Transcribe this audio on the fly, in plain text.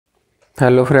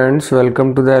Hello friends,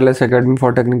 welcome to the LS Academy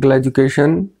for Technical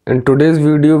Education. In today's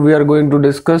video, we are going to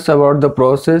discuss about the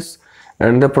process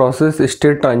and the process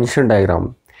state transition diagram.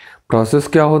 Process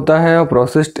क्या होता है और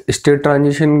process state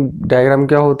transition diagram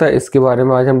क्या होता है, इसके बारे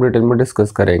में आज हम डिटेल में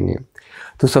डिस्कस करेंगे।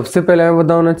 तो सबसे पहले हमें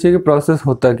पता होना चाहिए कि प्रोसेस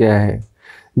होता क्या है।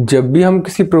 जब भी हम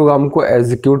किसी प्रोग्राम को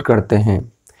एग्जीक्यूट करते हैं,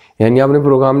 यानी आपने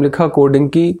प्रोग्राम लिखा, कोडिंग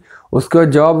की, उसके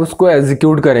बाद जब आप उसको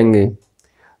एग्जीक्यूट करेंगे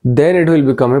then it will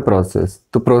become a process.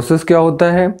 तो प्रोसेस क्या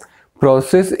होता है?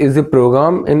 Process is a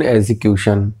programme in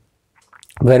execution.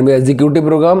 When we execute A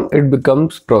programme it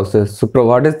becomes process. So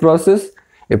what is process?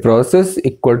 A process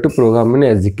equal to programme in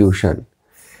execution.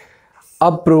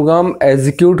 अब program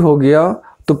execute हो गया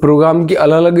तो programme की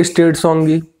अलग अलग स्टेट्स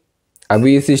होंगी।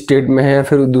 अभी इस स्टेट में है,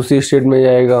 फिर दूसरी स्टेट में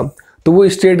जाएगा, तो वो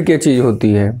स्टेट क्या चीज़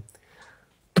होती है?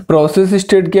 तो प्रोसेस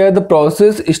स्टेट क्या है? The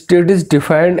process state is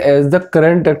defined as the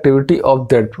current activity of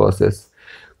that process.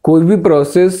 कोई भी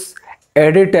प्रोसेस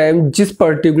एट ए टाइम जिस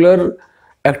पर्टिकुलर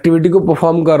एक्टिविटी को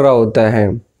परफॉर्म कर रहा होता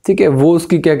है, ठीक है, वो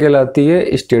उसकी क्या कहलाती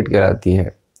है? स्टेट कहलाती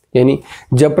है। यानी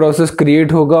जब प्रोसेस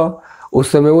क्रिएट होगा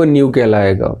उस समय वो न्यू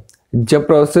कहलाएगा। जब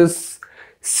प्रोसेस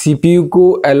सीपीयू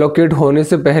को एलोकेट होने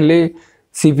से पहले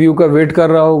सीपीयू का वेट कर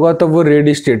रहा होगा तब वो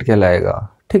रेडी स्टेट कहलाएगा।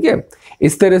 ठीक है,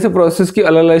 इस तरह से प्रोसेस की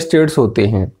अलग अलग स्टेट्स होते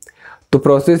हैं। तो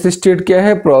प्रोसेस स्टेट क्या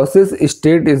है? Process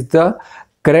state is the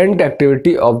current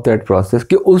activity of that process,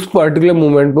 कि उस पर्टिकुलर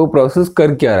मोमेंट पे वो प्रोसेस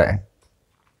कर क्या रहा है।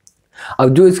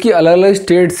 अब जो इसकी अलग अलग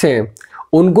स्टेट्स हैं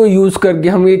उनको यूज करके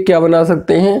हम ये क्या बना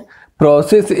सकते हैं?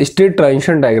 प्रोसेस स्टेट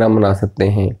ट्रांजिशन डायग्राम बना सकते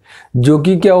हैं, जो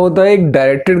कि क्या होता है? एक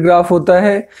डायरेक्टेड ग्राफ होता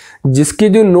है जिसके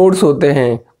जो नोड्स होते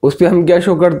हैं उस पर हम क्या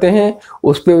शो करते हैं?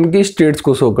 उस पर उनकी स्टेट्स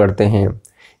को शो करते हैं।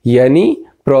 यानी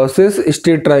process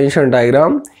state transition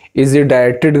diagram is a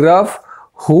directed graph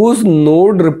whose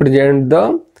node represent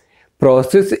the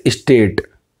process state,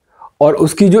 और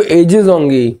उसकी जो एजेस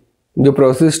होंगी, जो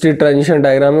प्रोसेस स्टेट ट्रांजिशन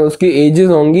डायग्राम है उसकी एजेस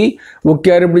होंगी, वो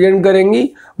क्या रिप्रेजेंट करेंगी?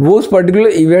 वो उस पर्टिकुलर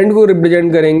इवेंट को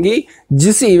रिप्रेजेंट करेंगी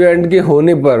जिस इवेंट के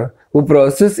होने पर वो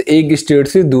प्रोसेस एक स्टेट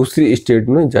से दूसरी स्टेट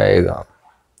में जाएगा।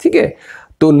 ठीक है,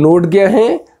 तो नोड क्या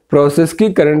है? प्रोसेस की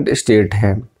करंट स्टेट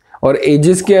है, और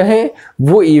एजेस क्या है?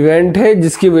 वो इवेंट है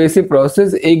जिसकी वजह से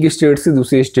प्रोसेस एक स्टेट से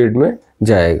दूसरी स्टेट में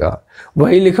जाएगा।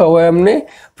 वही लिखा हुआ है हमने,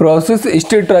 process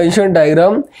state transition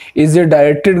diagram is a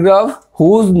directed graph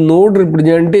whose node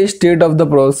represent a state of the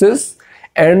process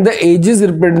and the edges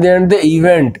represent the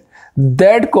event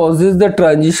that causes the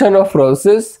transition of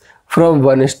process from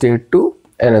one state to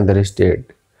another state।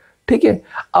 ठीक है,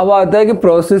 अब आता है कि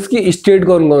process की state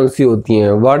कौन कौन सी होती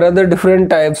हैं। What are the different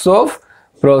types of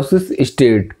process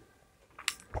state?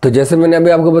 तो जैसे मैंने अभी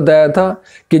आपको बताया था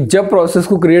कि जब प्रोसेस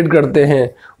को क्रिएट करते हैं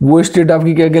वो स्टेट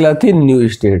आपकी क्या कहलाती है? New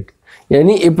state.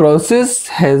 यानी a process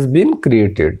has been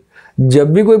created.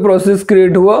 जब भी कोई प्रोसेस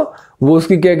क्रिएट हुआ वो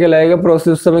उसकी क्या कहलाएगा? प्रोसेस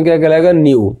उस समय क्या कहलाएगा?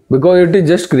 New, because it is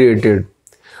just created.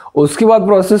 उसके बाद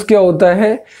प्रोसेस क्या होता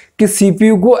है कि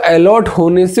सीपीयू को अलॉट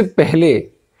होने से पहले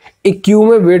एक क्यू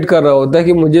में वेट कर रहा होता है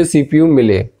कि मुझे सीपीयू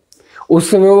मिले।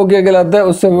 उस समय वो क्या कहलाता है?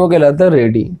 उस समय वो कहलाता है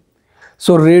ready.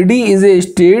 So ready is a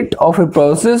state of a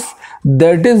process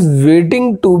that is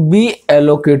waiting to be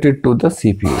allocated to the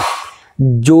CPU.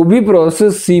 जो भी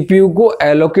प्रोसेस सीपीयू को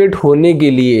एलोकेट होने के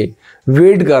लिए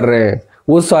वेट कर रहे हैं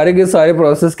वो सारे के सारे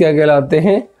प्रोसेस क्या कहलाते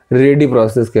हैं? रेडी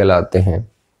प्रोसेस कहलाते हैं।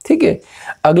 ठीक है,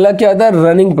 अगला क्या आता है?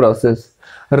 Running process.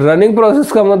 रनिंग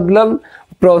प्रोसेस का मतलब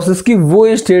प्रोसेस की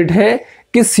वो स्टेट है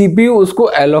कि सीपीयू उसको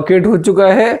एलोकेट हो चुका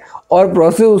है और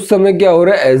प्रोसेस उस समय क्या हो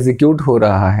रहा है? एग्जीक्यूट हो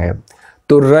रहा है।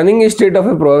 तो running state of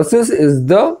a process is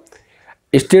the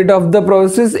state of the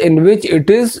process in which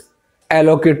it is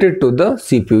allocated to the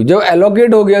CPU. जब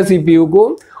एलोकेट हो गया सीपीयू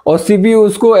को और सीपीयू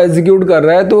उसको एग्जीक्यूट कर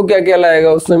रहा है तो वो क्या कहलाएगा?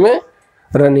 उस समय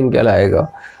रनिंग कहलाएगा।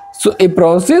 सो a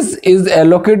process is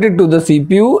allocated to the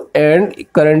CPU and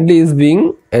currently is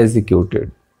being executed.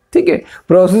 ठीक है,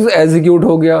 प्रोसेस एग्जीक्यूट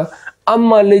हो गया। अब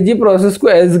मान लीजिए प्रोसेस को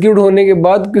एग्जीक्यूट होने के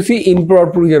बाद किसी इनपुट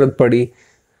आउटपुट की जरूरत पड़ी,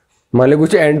 मान लीजिए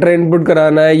कुछ एंटर इनपुट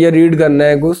कराना है या रीड करना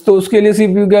है कुछ, तो उसके लिए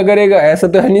सीपीयू क्या करेगा? ऐसा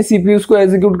तो है नहीं सीपीयू उसको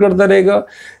एग्जीक्यूट करता रहेगा।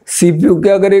 सीपीयू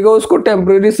क्या करेगा? उसको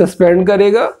टेम्परेरी सस्पेंड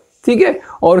करेगा, ठीक है,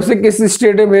 और उसे किस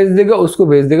स्टेट में भेज देगा? उसको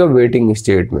भेज देगा वेटिंग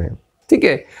स्टेट में। ठीक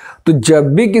है, तो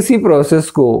जब भी किसी प्रोसेस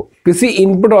को किसी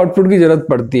इनपुट आउटपुट की जरूरत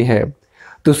पड़ती है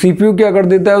तो सीपीयू क्या कर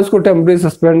देता है? उसको टेम्परेरी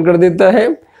सस्पेंड कर देता है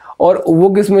और वो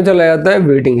किस में चला जाता है?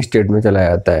 वेटिंग स्टेट में चला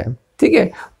जाता है। ठीक है,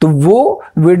 तो वो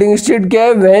वेटिंग स्टेट क्या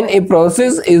है? When a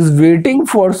process is waiting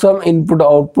for some input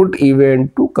output event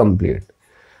to complete.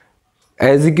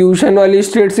 Execution वाली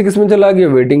स्टेट से किस में चला गया?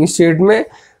 वेटिंग स्टेट में।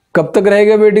 कब तक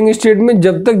रहेगा वेटिंग स्टेट में?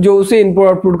 जब तक जो उसे इनपुट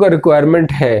आउटपुट का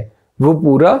रिक्वायरमेंट है वो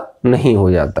पूरा नहीं हो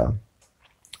जाता।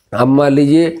 अब मान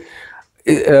लीजिए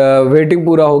वेटिंग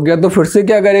पूरा हो गया तो फिर से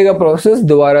क्या करेगा प्रोसेस,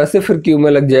 दोबारा से फिर क्यू में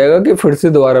लग जाएगा कि फिर से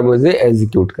दोबारा मुझे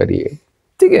एग्जीक्यूट करिए।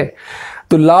 ठीक है,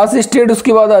 तो लास्ट स्टेट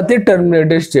उसके बाद आती है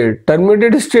टर्मिनेटेड स्टेट।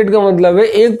 टर्मिनेटेड स्टेट का मतलब है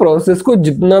एक प्रोसेस को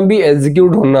जितना भी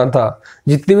एग्जीक्यूट होना था,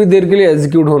 जितनी भी देर के लिए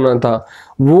एग्जीक्यूट होना था,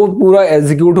 वो पूरा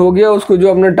एग्जीक्यूट हो गया, उसको जो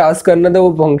अपना टास्क करना था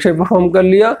वो फंक्शन परफॉर्म कर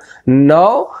लिया।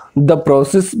 Now the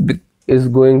process is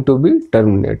going to be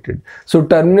terminated. So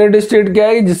terminate state क्या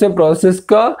है, जिसमें प्रोसेस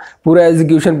का पूरा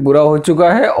एग्जीक्यूशन पूरा हो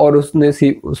चुका है और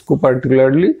उसको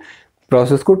पर्टिकुलरली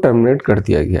प्रोसेस को टर्मिनेट कर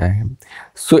दिया गया है।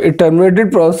 So a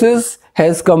terminated process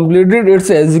has completed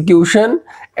its execution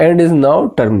and is now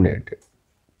terminated.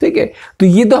 ठीक है, तो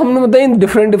ये तो हमने बताया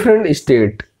डिफरेंट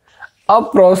स्टेट। अब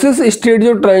प्रोसेस स्टेट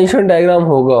जो ट्रांजिशन डायग्राम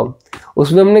होगा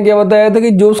उसमें हमने क्या बताया था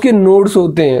कि जो उसके नोड्स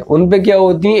होते हैं उन पे क्या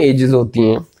होती हैं, एजेस होती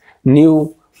हैं।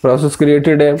 न्यू प्रोसेस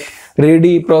क्रिएटेड है,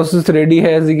 रेडी प्रोसेस रेडी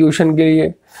है एग्जीक्यूशन के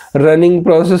लिए, रनिंग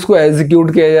प्रोसेस को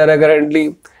एग्जीक्यूट किया जा रहा है करंटली।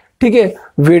 ठीक है,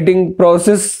 वेटिंग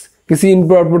प्रोसेस किसी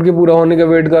इनपुट आउटपुट के पूरा होने का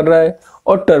वेट कर रहा है,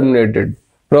 और टर्मिनेटेड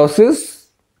प्रोसेस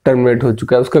टर्मिनेट हो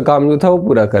चुका है, उसका काम जो था वो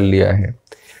पूरा कर लिया है।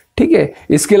 ठीक है,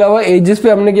 इसके अलावा एजेस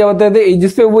पे हमने क्या बताया था,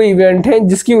 एजेस पे वो इवेंट है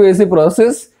जिसकी वजह से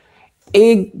प्रोसेस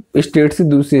एक स्टेट से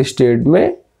दूसरी स्टेट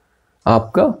में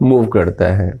आपका मूव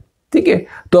करता है। ठीक है,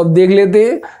 तो अब देख लेते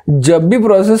हैं जब भी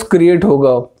प्रोसेस क्रिएट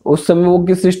होगा उस समय वो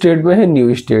किस स्टेट में है,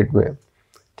 न्यू स्टेट में।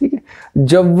 ठीक है,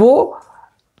 जब वो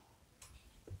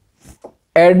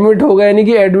एडमिट होगा, यानी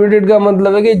कि एडमिटेड का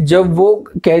मतलब है कि जब वो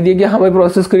कह दिया कि हमें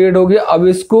प्रोसेस क्रिएट हो गया, अब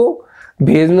इसको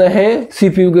भेजना है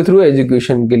सीपीयू के थ्रू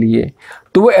एग्जीक्यूशन के लिए,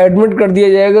 तो वो एडमिट कर दिया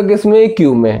जाएगा किसमें,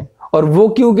 क्यू में। और वो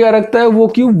क्यू क्या रखता है, वो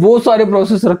क्यू वो सारे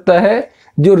प्रोसेस रखता है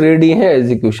जो रेडी है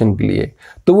एग्जीक्यूशन के लिए।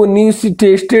 तो वो न्यू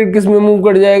स्टेट किस में मूव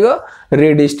कर जाएगा,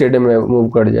 रेडी स्टेट में मूव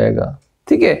कर जाएगा।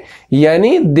 ठीक है,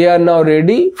 यानी they are now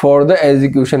ready for the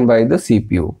execution by the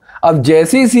CPU. अब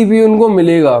जैसे ही सीपीयू उनको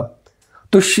मिलेगा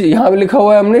तो यहां पे लिखा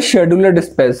हुआ है हमने शेड्यूलर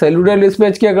डिस्पैच। शेड्यूलर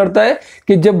डिस्पैच क्या करता है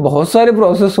कि जब बहुत सारे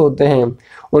प्रोसेस होते हैं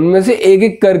उनमें से एक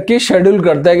एक करके शेड्यूल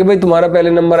करता है कि भाई तुम्हारा पहले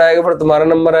नंबर आएगा, फिर तुम्हारा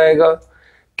नंबर आएगा।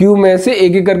 क्यू में से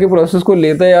एक एक करके प्रोसेस को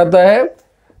लेता जाता है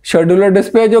शेड्यूलर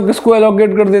डिस्पैच, और किसको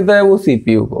एलोकेट कर देता है, वो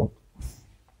सीपीयू को।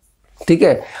 ठीक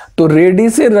है, तो रेडी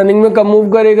से रनिंग में कब मूव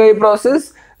करेगा ये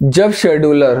प्रोसेस, जब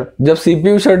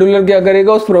सीपीयू शेड्यूलर क्या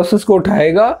करेगा, उस प्रोसेस को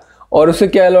उठाएगा और उसे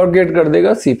क्या एलोकेट कर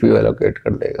देगा, सीपीयू एलोकेट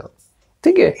कर देगा।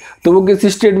 ठीक है, तो वो किस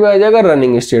स्टेट में आ जाएगा,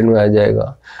 रनिंग स्टेट में आ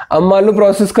जाएगा। अब मान लो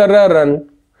प्रोसेस कर रहा है रन,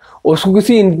 उसको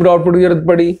किसी इनपुट आउटपुट की जरूरत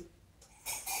पड़ी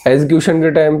एग्जीक्यूशन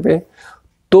के टाइम पे,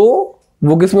 तो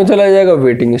वो किस में चला जाएगा,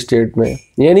 वेटिंग स्टेट में।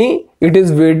 यानी it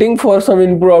is waiting for some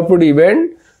input output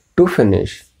event to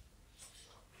finish.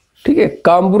 ठीक है,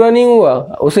 काम पूरा नहीं हुआ,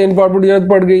 उसे इनपुट आउटपुट जरूरत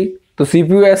पड़ गई, तो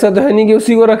सीपीयू ऐसा तो है नहीं कि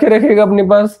उसी को रखेगा अपने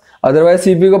पास, अदरवाइज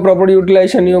सीपीयू का प्रॉपर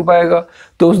यूटिलाइजेशन नहीं हो पाएगा।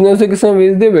 तो उसने उसे किस में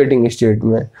भेज दिया, वेटिंग स्टेट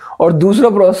में, और दूसरा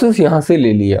प्रोसेस यहां से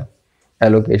ले लिया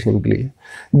एलोकेशन के लिए।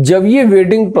 जब ये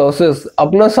वेटिंग प्रोसेस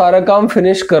अपना सारा काम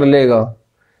फिनिश कर लेगा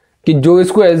कि जो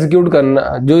इसको एग्जीक्यूट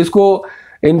करना, जो इसको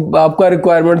आपका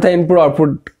रिक्वायरमेंट था इनपुट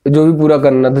आउटपुट जो भी पूरा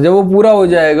करना था, जब वो पूरा हो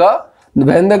जाएगा,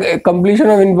 when the completion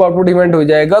of input output event हो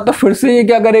जाएगा, तो फिर से ये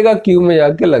क्या करेगा, क्यू में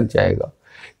जाके लग जाएगा।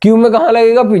 क्यू में कहाँ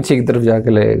लगेगा, पीछे की तरफ जाके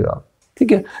लगेगा।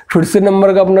 ठीक है, फिर से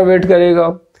नंबर का अपना वेट करेगा,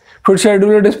 फिर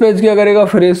शेड्यूलर डिस्पैच क्या करेगा,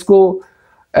 फिर इसको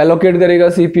एलोकेट करेगा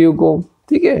सीपीयू को।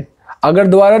 ठीक है, अगर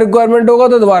दोबारा रिक्वायरमेंट होगा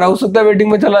तो दोबारा हो सकता है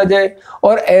वेटिंग में चला जाए,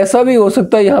 और ऐसा भी हो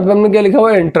सकता है, यहाँ पे हमने क्या लिखा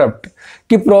हुआ है, इंटरप्ट,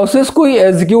 कि प्रोसेस कोई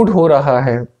एग्जीक्यूट हो रहा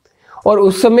है और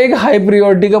उस समय एक हाई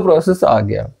प्रायोरिटी का प्रोसेस आ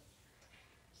गया।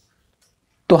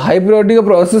 तो हाई प्रायोरिटी का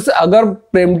प्रोसेस अगर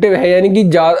प्रीएम्प्टिव है, यानी कि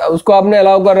उसको आपने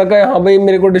अलाउ कर रखा है, हाँ भाई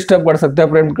मेरे को डिस्टर्ब कर सकता है,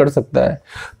 प्रीएम्प्ट कर सकता है,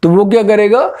 तो वो क्या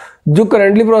करेगा, जो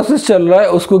करंटली प्रोसेस चल रहा है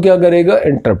उसको क्या करेगा,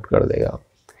 इंटरप्ट कर देगा।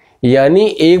 यानी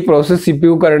एक प्रोसेस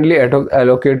सीपीयू करंटली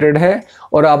एलोकेटेड है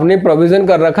और आपने प्रोविजन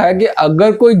कर रखा है कि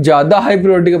अगर कोई ज्यादा हाई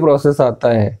प्रायोरिटी का प्रोसेस आता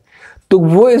है तो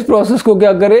वो इस प्रोसेस को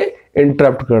क्या करे,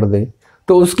 इंटरप्ट कर दे।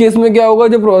 तो उस केस में क्या होगा,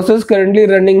 जो प्रोसेस करंटली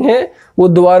रनिंग है वो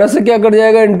दोबारा से क्या कर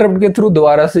जाएगा, इंटरप्ट के थ्रू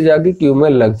दोबारा से जाके क्यू में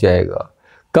लग जाएगा।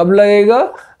 कब लगेगा,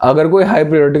 अगर कोई हाई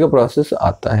प्रायोरिटी का प्रोसेस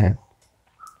आता है।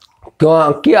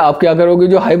 क्योंकि आप क्या करोगे,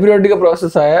 जो हाई प्रायोरिटी का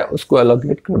प्रोसेस आया है उसको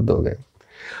एलोकेट कर दोगे।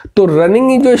 तो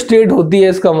रनिंग जो स्टेट होती है,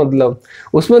 इसका मतलब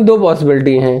उसमें दो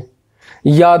पॉसिबिलिटी हैं,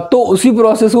 या तो उसी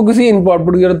प्रोसेस को किसी इनपुट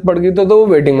आउटपुट की जरूरत पड़ गई तो वो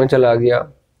वेटिंग में चला गया।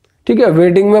 ठीक है,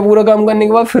 वेटिंग में पूरा काम करने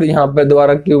के बाद फिर यहाँ पे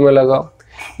दोबारा क्यू में लगा,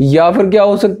 या फिर क्या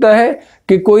हो सकता है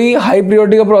कि कोई हाई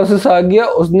प्रायोरिटी का प्रोसेस आ गया,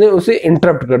 उसने उसे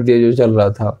इंटरप्ट कर दिया जो चल रहा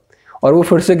था, और वो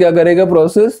फिर से क्या करेगा,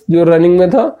 प्रोसेस जो रनिंग में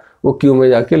था वो क्यू में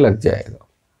जाके लग जाएगा।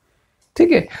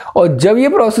 ठीक है, और जब ये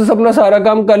प्रोसेस अपना सारा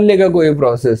काम कर लेगा कोई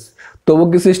प्रोसेस, तो वो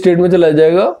किस स्टेट में चला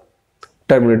जाएगा,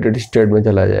 टर्मिनेटेड स्टेट में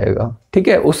चला जाएगा। ठीक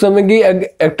है, उस समय की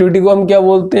एक्टिविटी को हम क्या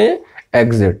बोलते हैं,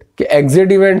 एग्जिट, कि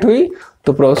एग्जिट इवेंट हुई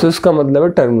तो प्रोसेस का मतलब है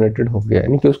टर्मिनेटेड हो गया,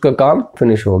 यानी कि उसका काम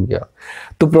फिनिश हो गया।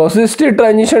 तो प्रोसेस स्टेट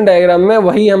ट्रांजिशन डायग्राम में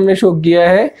वही हमने शो किया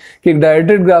है कि एक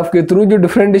डायरेक्टेड ग्राफ के थ्रू जो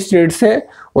डिफरेंट स्टेट्स हैं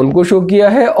उनको शो किया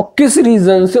है और किस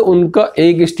रीजन से उनका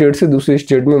एक स्टेट से दूसरे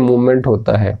स्टेट में मूवमेंट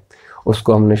होता है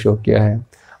उसको हमने शो किया है।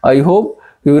 I hope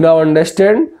you now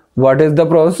understand what is the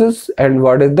process and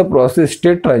what is the process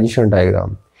state transition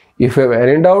diagram. If you have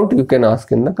any doubt, you can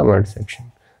ask in the comment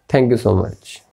section. Thank you so much.